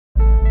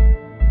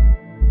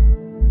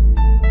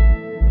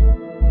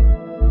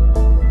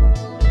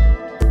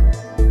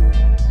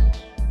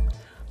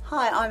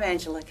I'm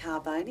Angela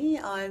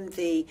Carbone. I'm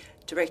the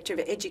Director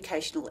of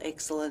Educational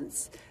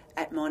Excellence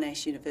at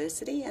Monash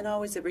University, and I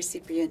was a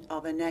recipient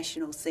of a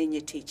National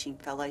Senior Teaching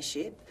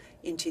Fellowship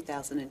in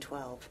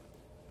 2012.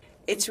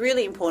 It's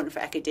really important for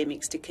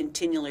academics to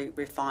continually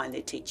refine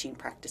their teaching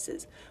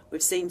practices.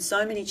 We've seen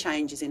so many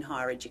changes in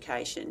higher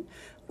education.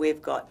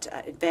 We've got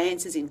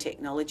advances in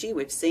technology.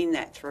 We've seen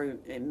that through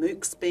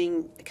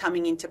MOOCs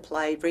coming into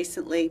play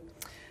recently.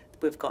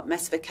 We've got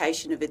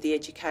massification of the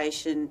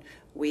education.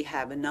 We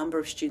have a number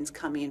of students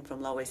coming in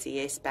from low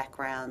SES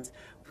backgrounds.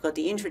 We've got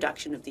the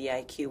introduction of the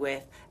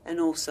AQF and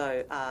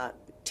also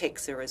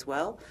TEXA as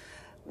well.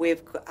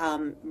 We've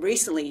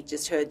recently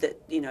just heard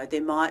that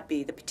there might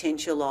be the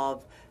potential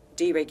of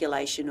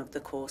deregulation of the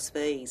course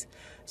fees.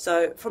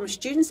 So from a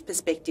student's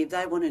perspective,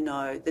 they want to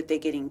know that they're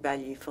getting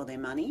value for their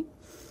money.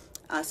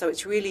 So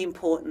it's really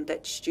important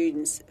that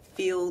students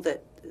feel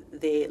that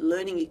their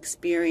learning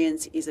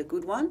experience is a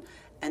good one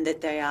and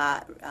that they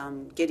are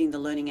getting the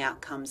learning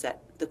outcomes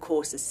that the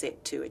course is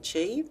set to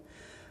achieve.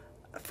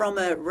 From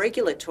a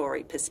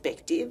regulatory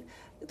perspective,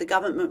 the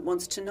government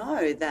wants to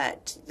know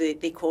that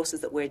the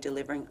courses that we're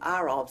delivering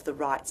are of the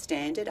right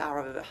standard,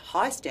 are of a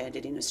high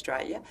standard in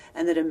Australia,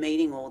 and that are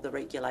meeting all the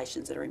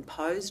regulations that are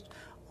imposed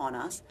on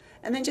us.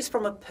 And then just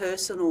from a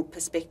personal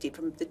perspective,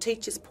 from the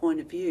teacher's point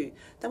of view,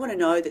 they want to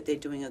know that they're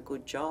doing a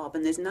good job,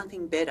 and there's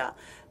nothing better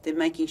than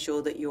making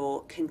sure that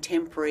you're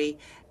contemporary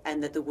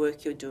and that the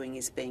work you're doing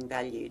is being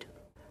valued.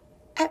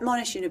 At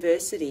Monash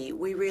University,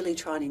 we really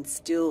try and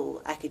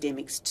instill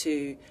academics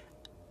to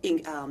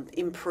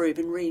improve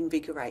and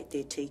reinvigorate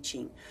their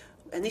teaching.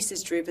 And this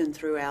is driven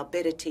through our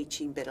Better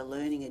Teaching, Better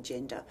Learning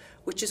agenda,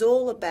 which is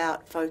all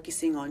about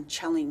focusing on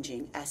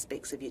challenging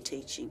aspects of your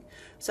teaching.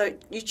 So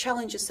you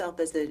challenge yourself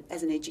as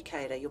an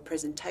educator, your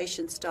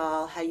presentation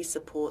style, how you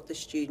support the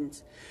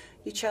students.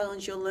 You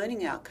challenge your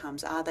learning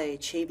outcomes. Are they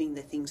achieving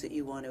the things that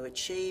you want to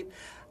achieve?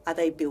 Are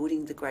they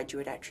building the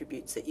graduate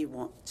attributes that you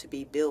want to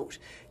be built?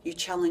 You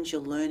challenge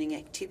your learning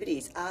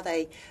activities. Are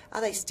they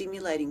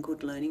stimulating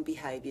good learning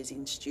behaviours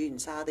in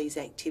students? Are these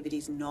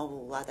activities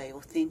novel? Are they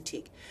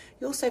authentic?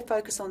 You also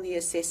focus on the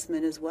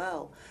assessment as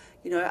well.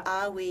 Can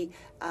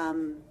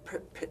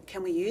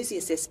we use the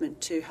assessment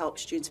to help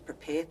students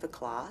prepare for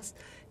class?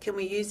 Can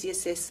we use the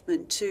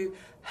assessment to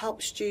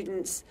help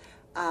students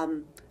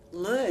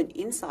learn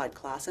inside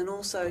class? And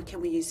also,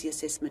 can we use the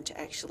assessment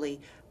to actually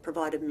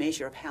provide a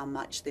measure of how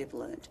much they've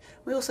learned?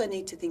 We also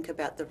need to think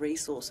about the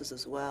resources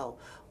as well.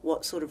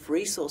 What sort of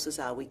resources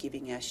are we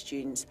giving our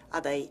students? Are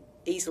they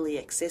easily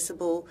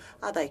accessible?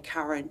 Are they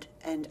current?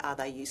 And are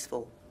they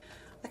useful?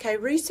 Okay,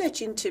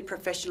 research into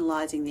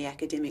professionalising the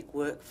academic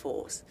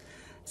workforce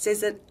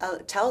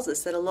tells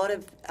us that a lot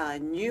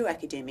of new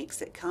academics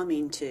that come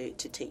into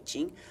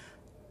teaching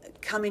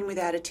come in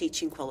without a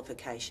teaching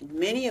qualification.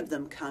 Many of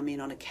them come in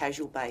on a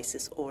casual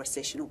basis or a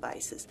sessional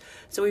basis.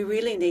 So we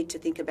really need to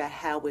think about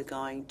how we're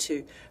going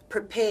to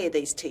prepare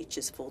these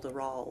teachers for the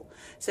role.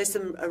 So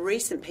a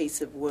recent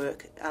piece of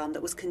work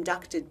that was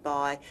conducted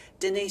by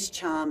Denise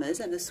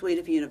Chalmers and a suite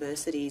of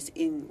universities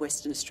in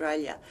Western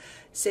Australia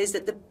says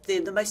that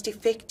the most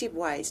effective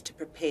ways to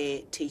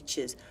prepare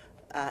teachers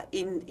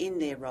in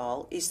their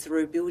role is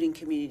through building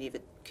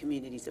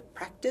communities of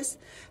practice,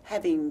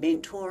 having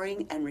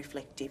mentoring and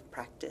reflective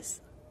practice.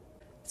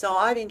 So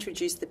I've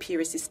introduced the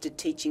peer-assisted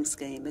teaching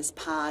scheme as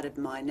part of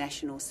my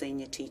National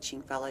Senior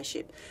Teaching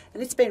Fellowship,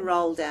 and it's been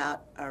rolled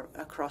out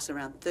across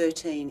around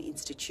 13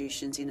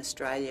 institutions in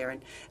Australia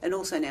and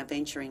also now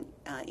venturing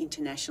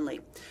internationally.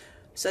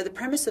 So the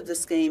premise of the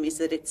scheme is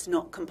that it's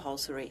not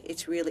compulsory,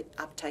 it's really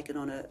uptaken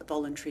on a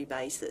voluntary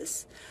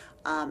basis,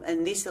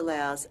 and this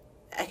allows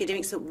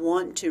academics that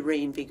want to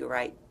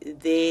reinvigorate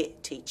their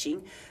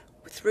teaching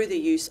through the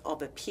use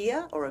of a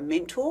peer or a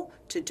mentor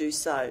to do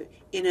so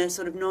in a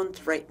sort of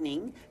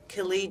non-threatening,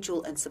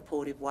 collegial and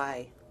supportive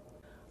way.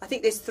 I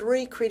think there's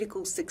 3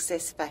 critical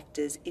success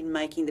factors in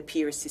making the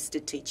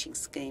peer-assisted teaching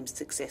scheme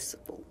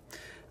successful.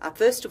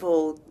 First of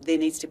all, there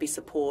needs to be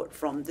support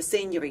from the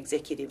senior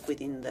executive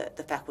within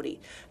the faculty.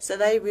 So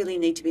they really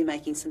need to be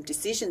making some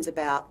decisions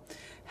about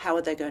how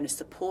are they going to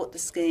support the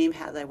scheme,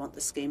 how they want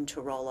the scheme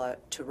to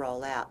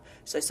roll out.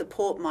 So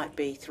support might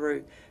be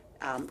through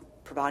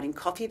providing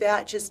coffee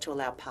vouchers to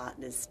allow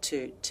partners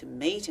to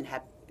meet and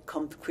have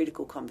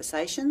critical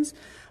conversations,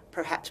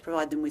 perhaps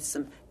provide them with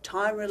some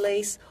time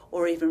release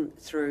or even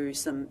through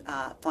some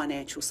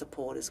financial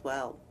support as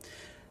well.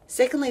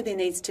 Secondly, there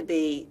needs to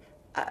be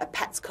a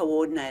PATS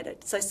coordinator,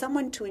 so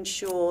someone to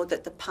ensure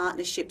that the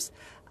partnerships,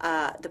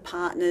 the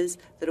partners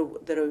that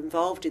are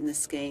involved in the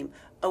scheme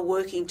are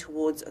working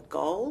towards a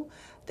goal,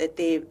 that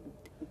they're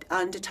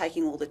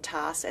undertaking all the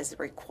tasks as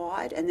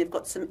required, and they've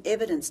got some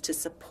evidence to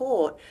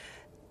support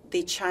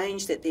the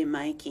change that they're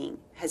making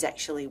has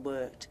actually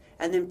worked.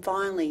 And then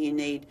finally, you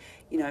need,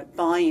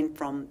 buy-in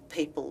from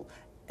people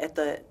at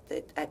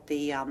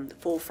the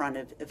forefront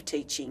of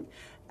teaching.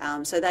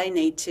 So they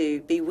need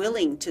to be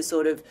willing to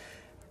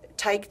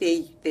take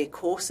their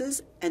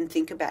courses and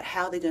think about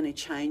how they're going to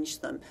change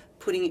them,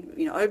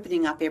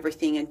 opening up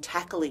everything and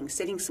tackling,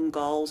 setting some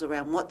goals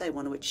around what they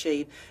want to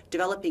achieve,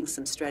 developing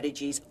some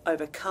strategies,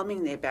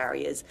 overcoming their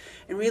barriers,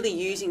 and really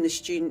using the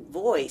student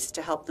voice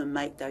to help them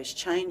make those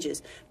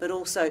changes, but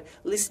also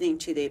listening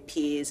to their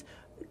peers,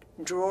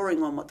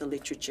 drawing on what the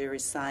literature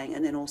is saying,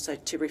 and then also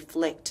to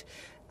reflect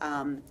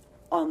on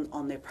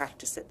their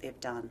practice that they've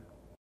done.